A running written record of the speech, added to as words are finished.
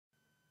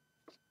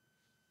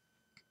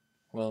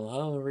Well,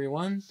 hello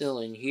everyone,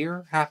 Dylan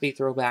here. Happy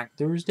Throwback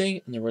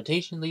Thursday, and the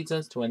rotation leads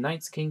us to a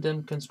Knights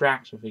Kingdom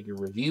construction figure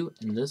review,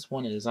 and this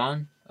one is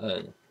on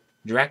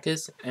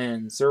Drackus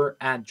and Sir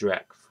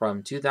Adric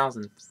from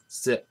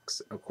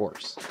 2006, of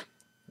course.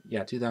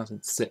 Yeah,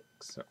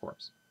 2006, of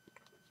course.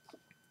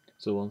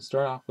 So we'll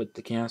start off with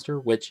the canister,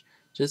 which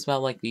just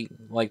about like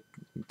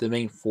the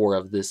main four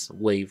of this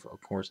wave,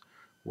 of course,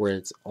 where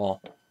it's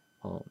all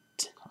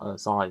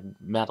solid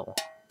metal,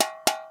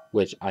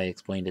 which I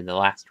explained in the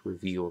last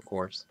review, of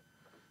course.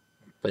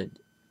 But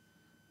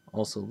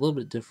also a little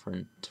bit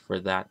different for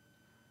that,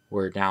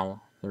 where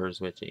now there's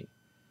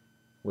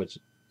which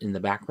in the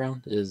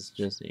background is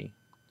just a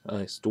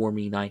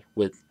stormy night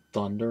with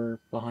thunder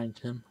behind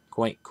him.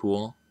 Quite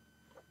cool.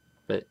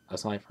 But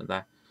aside from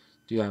that,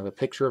 do you have a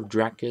picture of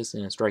Drackus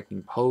in a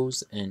striking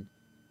pose and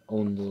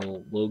own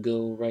the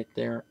logo right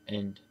there,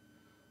 and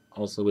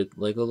also with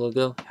Lego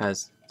logo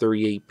has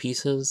 38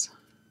 pieces.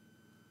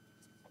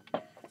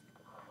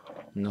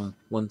 And on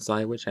one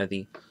side which had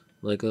the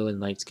Lego and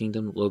Knights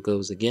Kingdom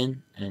logos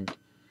again, and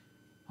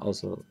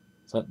also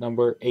set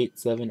number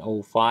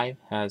 8705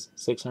 has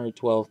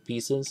 612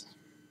 pieces.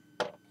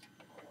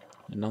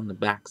 And on the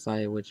back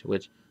side, which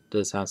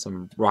does have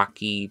some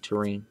rocky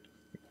terrain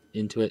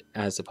into it,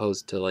 as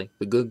opposed to like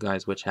the good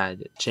guys, which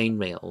had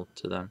chainmail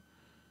to them.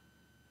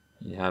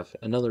 You have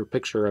another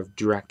picture of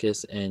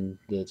Drackus and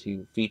the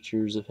two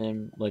features of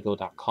him,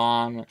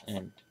 Lego.com,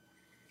 and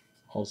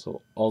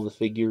also all the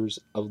figures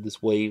of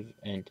this wave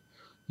and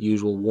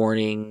usual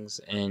warnings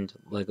and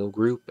Lego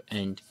group,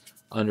 and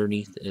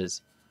underneath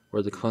is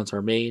where the components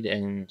are made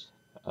and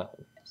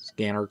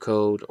scanner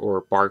code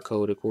or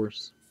barcode, of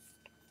course.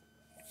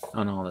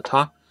 And on the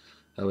top,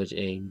 which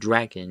a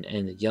dragon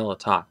and the yellow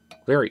top,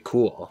 very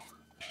cool.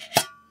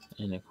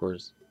 And of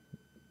course,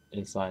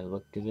 inside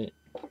look of it,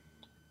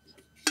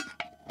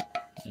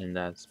 and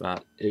that's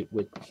about it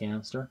with the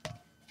canister.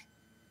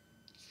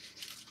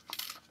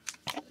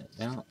 And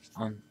now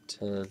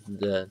onto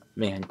the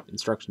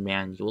instruction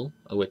manual,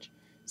 which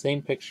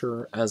same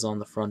picture as on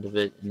the front of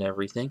it and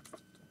everything.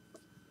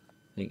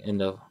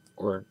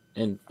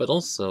 But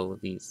also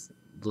these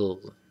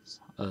little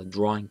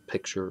drawing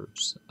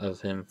pictures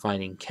of him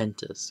finding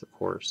Kentis, of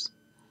course,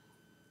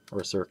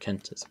 or Sir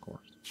Kentis, of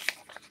course,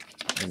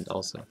 and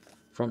also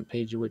front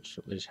page which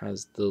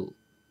has the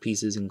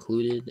pieces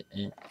included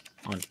and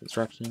on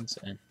instructions,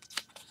 and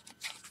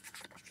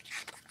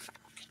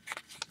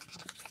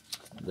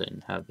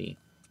then have the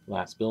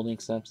last building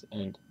steps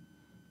and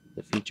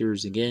the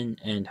features again,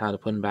 and how to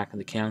put them back in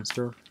the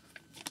canister,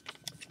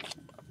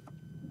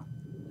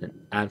 and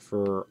add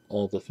for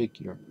all the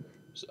figures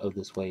of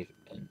this wave,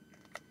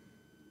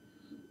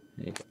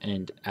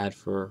 and add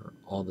for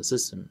all the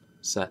system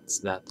sets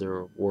that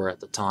there were at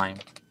the time,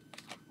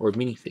 or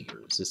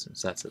minifigure system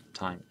sets at the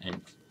time, and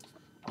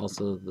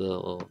also the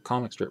little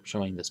comic strip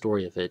showing the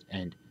story of it.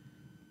 And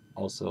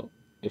also,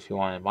 if you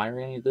want to admire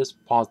any of this,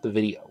 pause the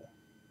video.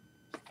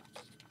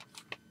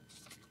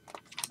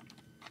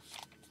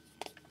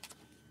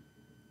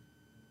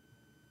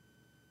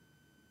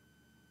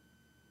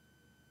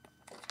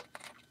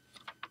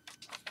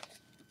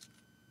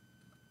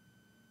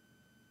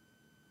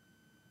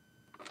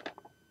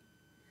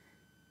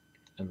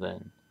 And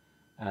then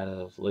out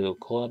of Lego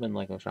Club and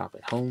Lego Shop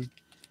at Home,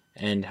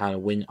 and how to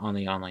win on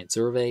the online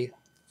survey,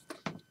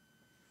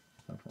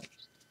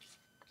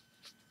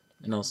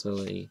 and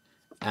also a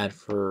ad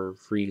for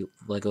free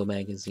Lego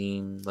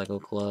magazine, Lego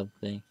Club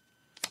thing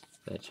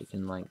that you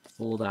can like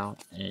fold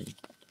out, and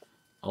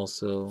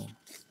also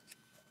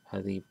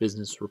have the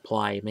business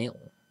reply mail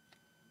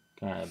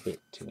kind of bit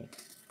to it.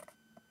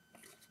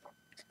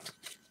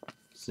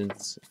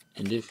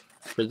 If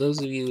for those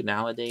of you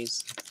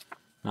nowadays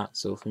not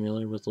so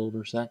familiar with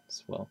older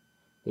sets, well,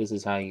 this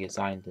is how you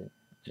assigned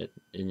it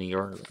in the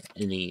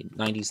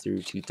 90s through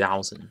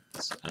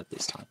 2000s at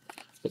this time.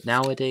 But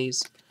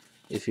nowadays,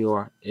 if you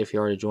are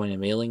to join a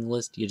mailing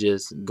list, you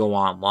just go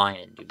online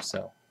and do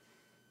so.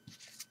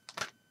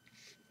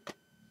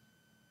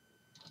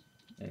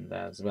 And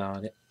that's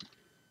about it.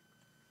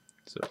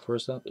 So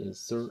first up is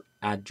Sir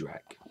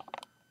Adric.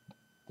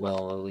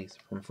 Well, at least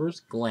from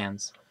first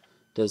glance,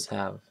 does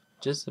have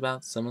just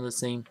about some of the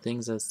same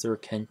things as Sir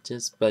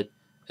Kentis, but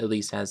at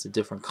least has a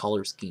different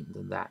color scheme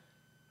than that.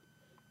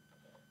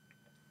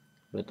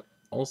 But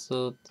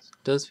also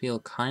does feel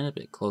kind of a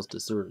bit close to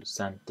Sir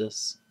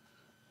Santis,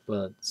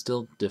 but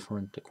still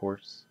different, of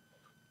course.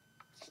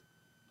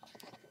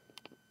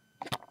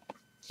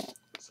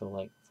 So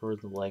like for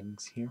the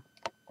legs here,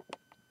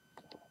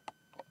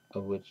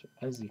 of which,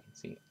 as you can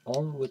see,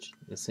 all of which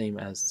the same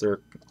as Sir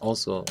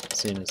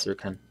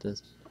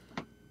Kentis,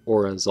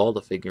 or as all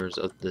the figures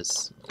of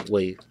this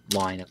wave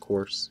line, of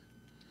course,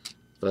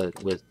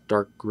 but with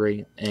dark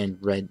gray and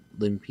red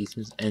limb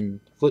pieces, and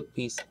foot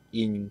piece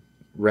in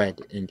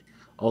red, and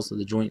also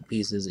the joint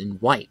pieces in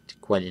white,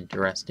 quite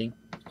interesting.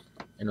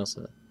 And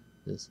also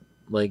this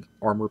leg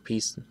armor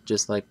piece,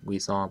 just like we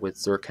saw with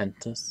Sir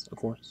Kentis, of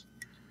course,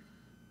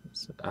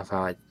 of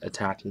how it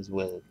attaches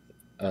with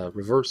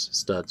reverse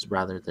studs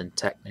rather than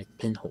Technic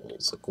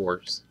pinholes, of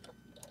course.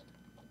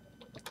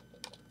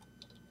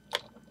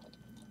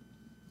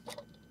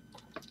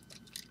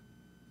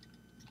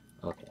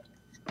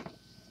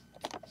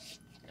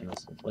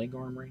 leg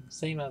armoring,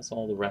 same as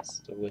all the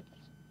rest of it.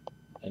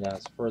 And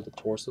as for the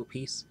torso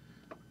piece,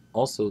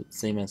 also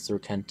same as Sir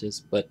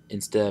Kentis, but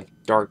instead of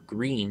dark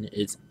green,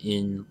 it's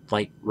in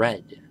light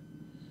red.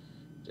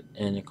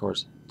 And of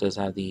course, does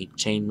have the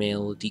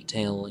chainmail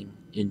detailing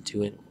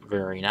into it,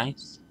 very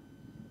nice.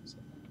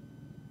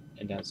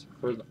 And as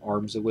for the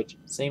arms of which,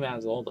 same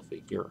as all the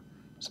figures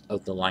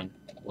of the line,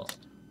 well,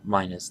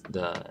 minus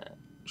the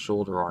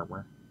shoulder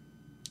armor.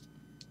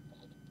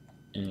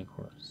 And of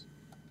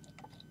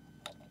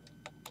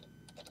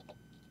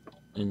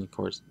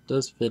course,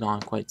 does fit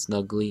on quite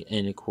snugly,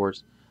 and of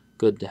course,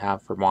 good to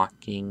have for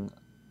mocking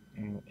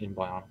in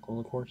Bionicle,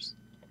 of course.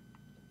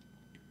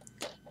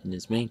 And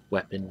his main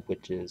weapon,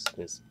 which is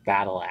this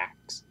battle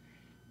axe,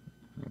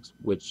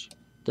 which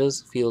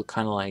does feel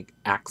kind of like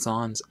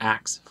Axon's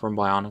axe from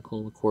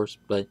Bionicle, of course,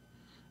 but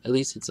at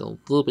least it's a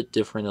little bit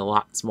different, a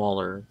lot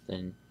smaller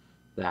than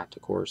that,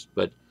 of course.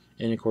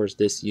 And of course,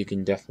 this you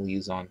can definitely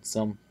use on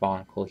some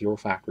Bionicle Hero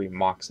Factory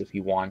mocks if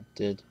you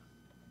wanted.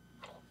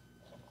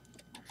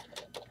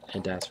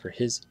 And as for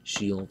his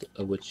shield,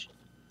 which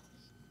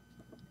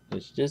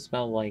is just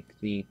about like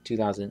the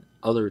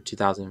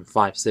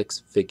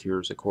 2005-6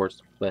 figures, of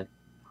course, but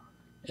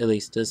at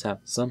least does have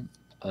some,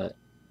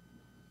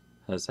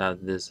 has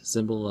had this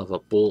symbol of a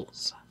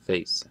bull's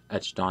face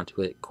etched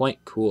onto it. Quite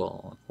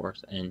cool, of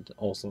course, and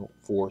also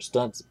 4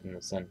 studs in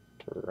the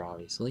center,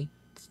 obviously.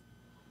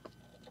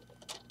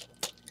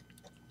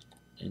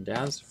 And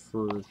as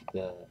for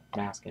the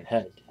mask and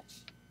head,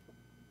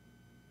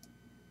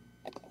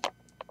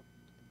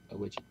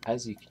 which,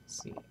 as you can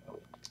see,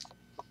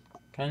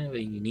 kind of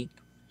a unique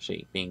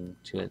shaping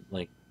to it,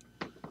 like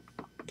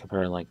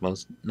compared to like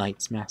most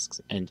Knights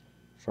masks, and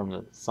from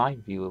the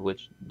side view, of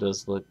which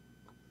does look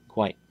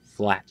quite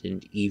flat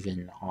and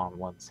even on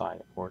one side,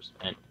 of course,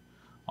 and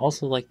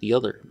also like the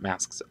other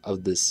masks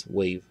of this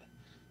wave,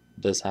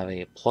 does have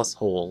a plus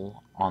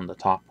hole on the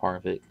top part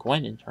of it,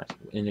 quite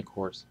interesting, and of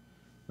course,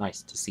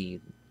 nice to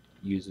see,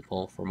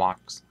 usable for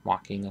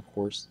mocking, of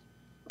course.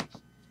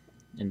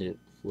 And it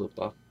flip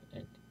up,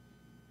 and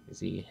you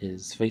see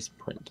his face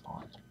print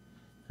on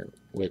it,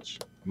 which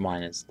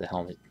minus the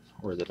helmet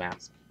or the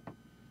mask,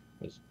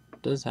 which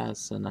does have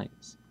some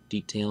nice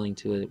detailing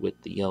to it with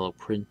the yellow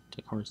print,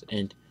 of course,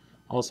 and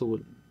also a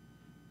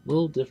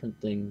little different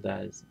thing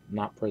that is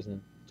not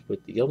present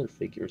with the other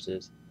figures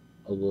is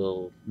a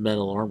little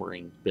metal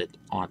armoring bit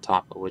on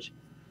top of which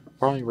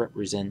probably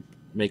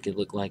make it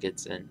look like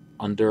it's an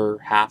under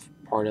half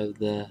part of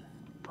the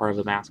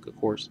mask, of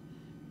course,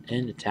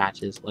 and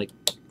attaches like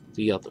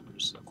the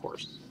others, of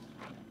course.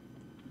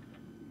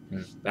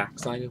 And the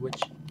backside of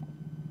which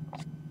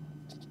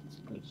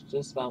it's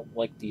just about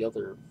like the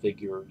other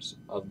figures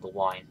of the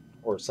line,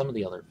 or some of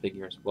the other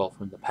figures, well,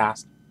 from the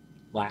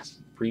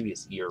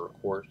previous year,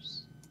 of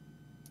course.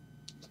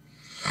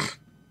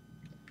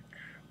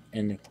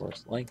 And of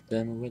course, like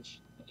them,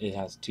 which it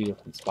has 2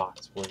 different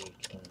spots where you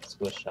can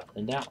squish up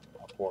and down,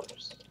 of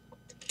course.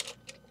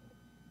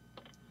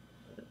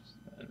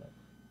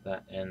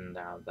 And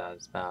now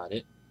that's about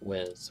it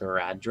with Sir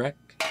Adric.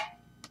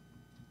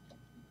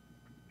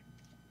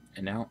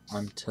 And now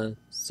on to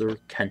Sir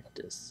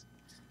Kentis.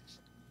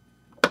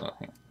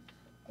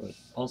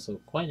 Also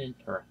quite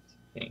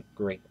interesting,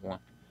 great one.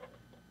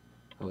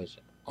 Which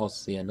also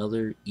see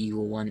another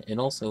evil one, and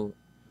also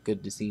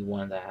good to see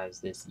one that has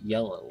this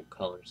yellow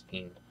color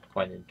scheme,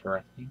 quite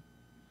interesting.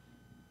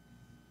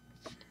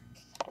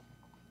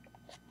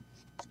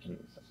 And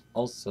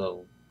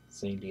also,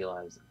 same deal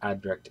as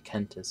Adric to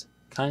Kentis,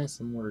 kind of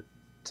similar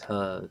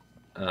to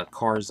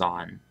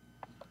Karzan,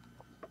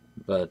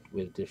 but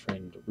with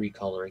different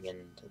recoloring and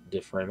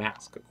different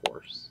mask, of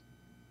course.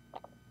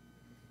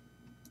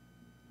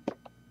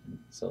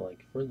 So,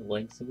 like, for the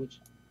legs of which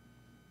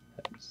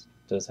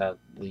does have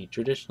the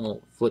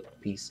traditional foot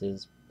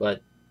pieces,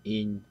 but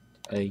in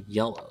a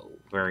yellow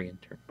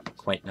variant,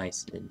 quite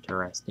nice and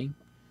interesting.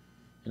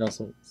 And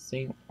also,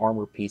 same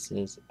armor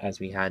pieces as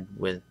we had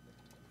with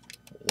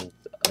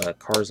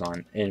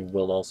Karzan, and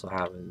we'll also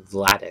have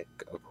Vladik,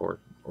 of course,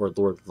 or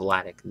Lord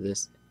Vladik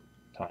this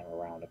time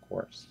around, of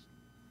course.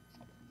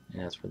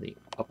 And as for the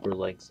upper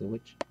legs,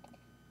 which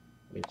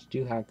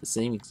do have the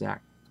same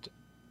exact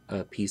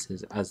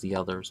pieces as the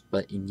others,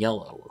 but in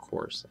yellow, of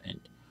course, and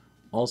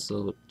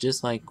also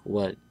just like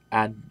what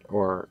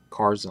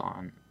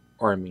Karzan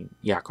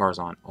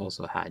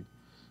also had,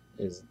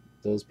 is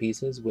those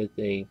pieces with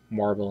a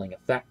marbling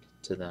effect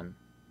to them,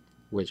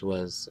 which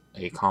was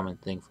a common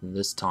thing from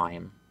this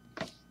time.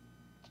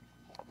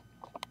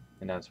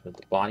 And as for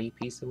the body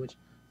piece, which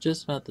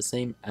just about the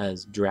same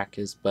as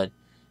Drackus, but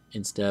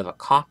instead of a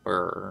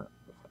copper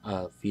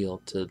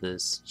feel to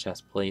this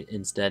chest plate,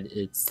 instead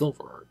it's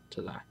silver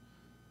to that.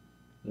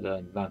 But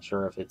I'm not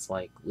sure if it's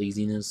like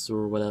laziness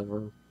or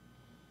whatever.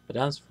 But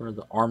as for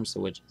the arms,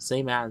 which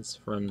same as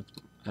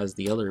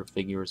the other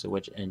figures,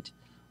 which and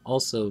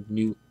also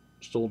new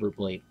shoulder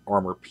blade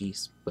armor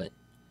piece, but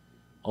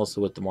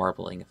also with the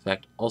marbling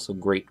effect, also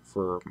great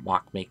for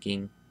mock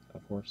making,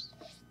 of course.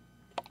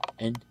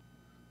 And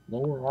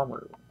lower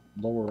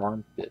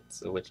arm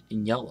bits, which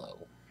in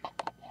yellow.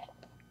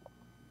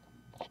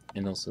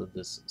 And also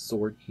this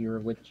sword here,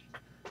 which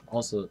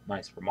also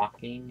nice for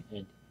mocking,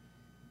 and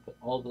but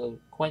although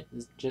quite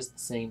just the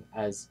same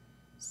as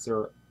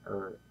Sir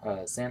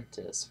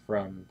Santis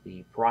from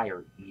the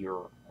prior year,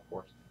 of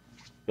course.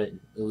 But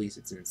at least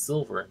it's in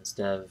silver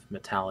instead of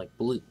metallic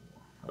blue,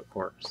 of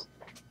course.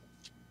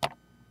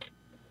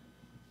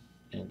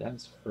 And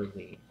as for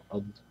the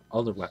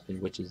other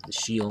weapon, which is the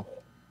shield,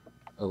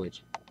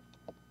 which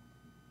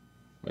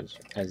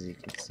as you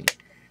can see,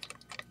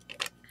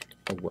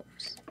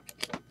 whoops.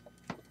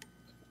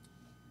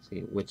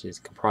 Which is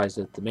comprised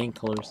of the main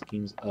color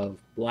schemes of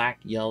black,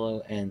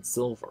 yellow, and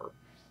silver.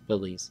 But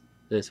at least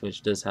this,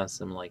 which does have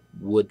some like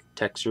wood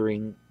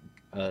texturing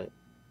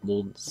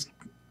molds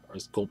are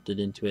sculpted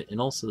into it,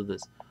 and also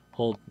this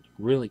whole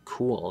really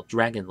cool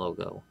dragon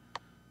logo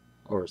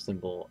or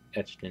symbol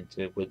etched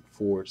into it with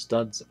 4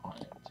 studs on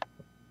it,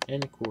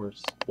 and of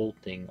course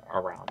bolting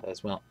around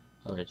as well.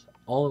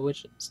 All of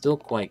which still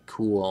quite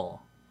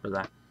cool for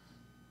that.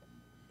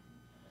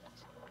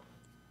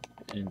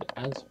 And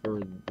as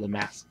for the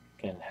mask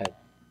and head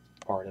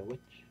part of which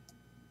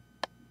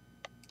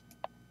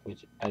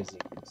as you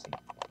can see,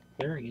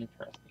 very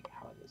interesting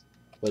how it is,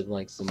 with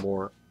like some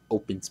more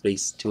open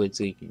space to it,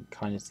 so you can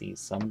kind of see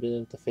some bit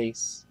of the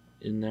face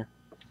in there,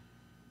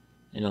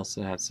 and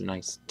also has some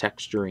nice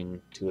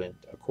texturing to it,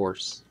 of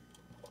course,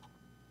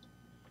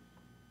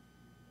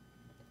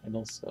 and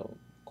also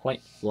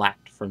quite flat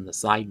from the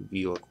side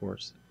view, of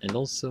course, and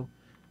also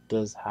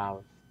does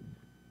have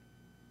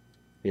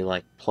the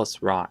like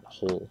plus rot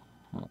hole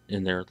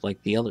in there,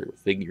 like the other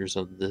figures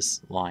of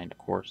this line, of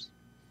course.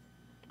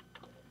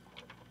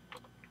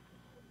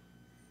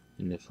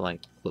 And if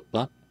like flip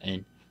up,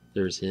 and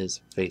there's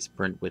his face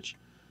print, which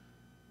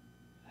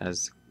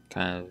has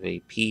kind of a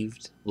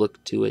peeved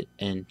look to it,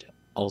 and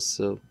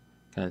also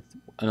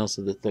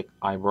the thick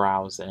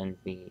eyebrows and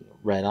the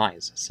red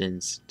eyes,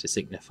 since to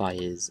signify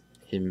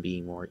him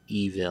being more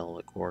evil,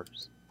 of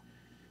course.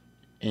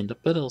 And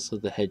but also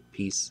the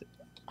headpiece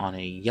on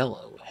a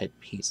yellow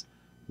headpiece,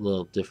 a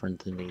little different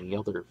than the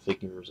other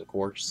figures, of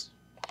course.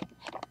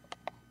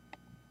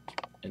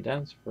 And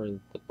as for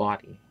the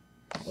body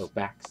or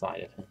back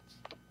side of him,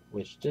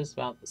 which just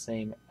about the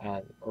same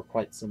as, or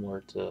quite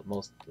similar to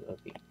most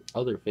of the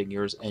other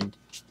figures, and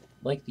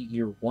like the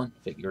year 1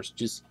 figures,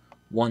 just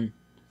one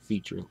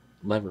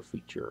lever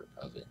feature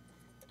of it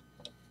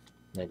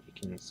that you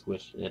can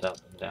swish it up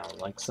and down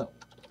like so.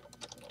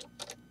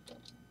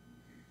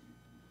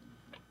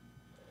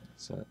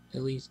 So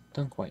at least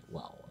done quite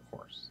well, of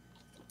course.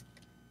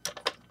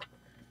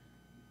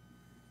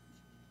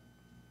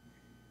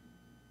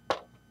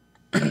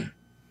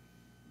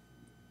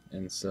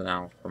 And so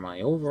now for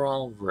my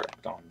overall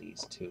verdict on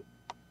these two.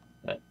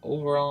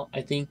 Overall,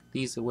 I think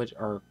these of which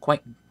are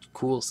quite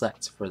cool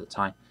sets for the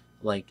time.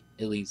 Like,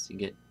 at least you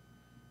get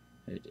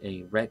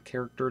a red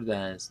character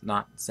that is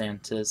not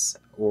Santis,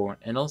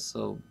 and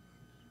also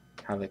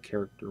have a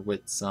character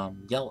with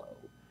some yellow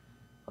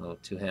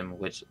to him,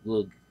 which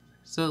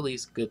so at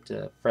least good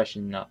to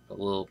freshen up a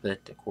little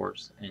bit, of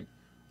course, and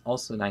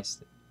also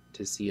nice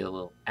to see a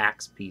little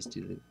axe piece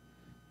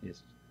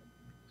is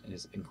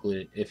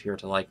included if you're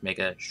to like make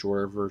a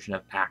shorter version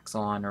of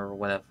Axon or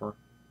whatever.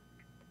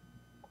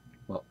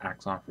 Well,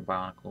 Axon for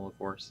Bionicle, of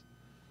course.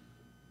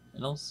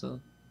 And also,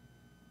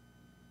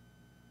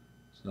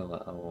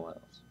 what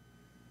else?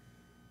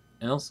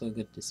 And also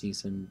good to see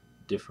some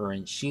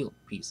different shield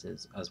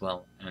pieces as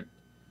well.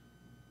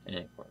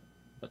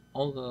 But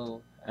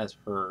although, as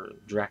for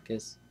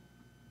Drackus,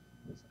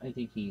 I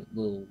think he's a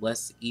little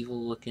less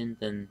evil looking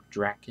than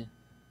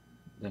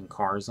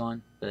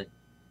Karzon, but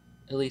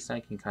at least I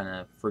can kind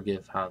of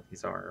forgive how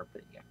these are.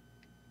 But yeah,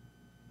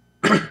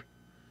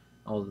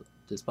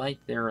 despite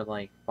their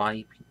like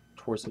body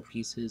torso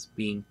pieces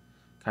being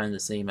kind of the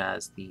same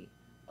as the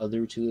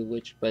other two of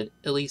which, but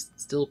at least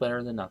still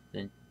better than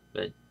nothing.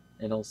 But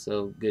and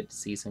also good to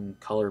see some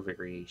color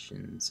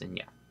variations, and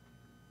yeah.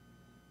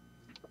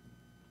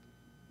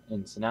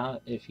 And so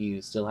now, if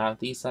you still have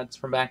these sets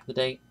from back in the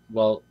day,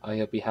 well, I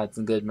hope you had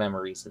some good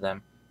memories of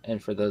them.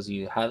 And for those of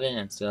you who haven't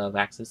and still have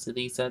access to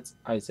these sets,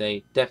 I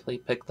say definitely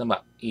pick them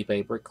up.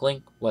 eBay,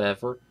 Bricklink,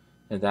 whatever.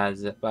 And that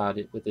is about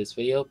it with this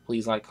video.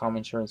 Please like,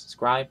 comment, share, and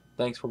subscribe.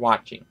 Thanks for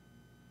watching.